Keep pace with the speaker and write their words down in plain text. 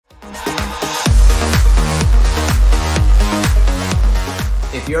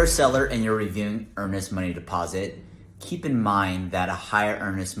you're a seller and you're reviewing earnest money deposit, keep in mind that a higher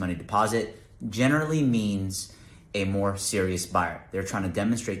earnest money deposit generally means a more serious buyer. They're trying to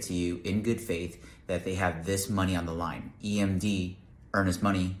demonstrate to you in good faith that they have this money on the line. EMD, earnest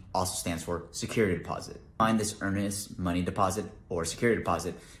money, also stands for security deposit. Find this earnest money deposit or security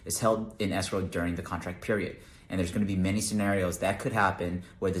deposit is held in escrow during the contract period. And there's going to be many scenarios that could happen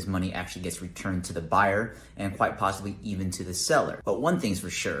where this money actually gets returned to the buyer and quite possibly even to the seller. But one thing's for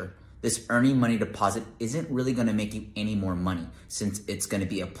sure, this earning money deposit isn't really going to make you any more money since it's going to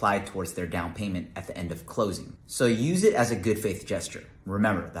be applied towards their down payment at the end of closing. So use it as a good faith gesture.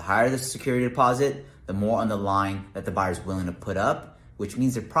 Remember, the higher the security deposit, the more on the line that the buyer's willing to put up, which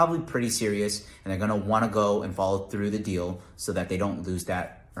means they're probably pretty serious and they're going to want to go and follow through the deal so that they don't lose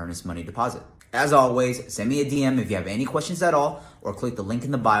that earnest money deposit. As always, send me a DM if you have any questions at all, or click the link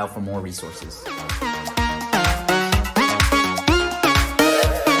in the bio for more resources.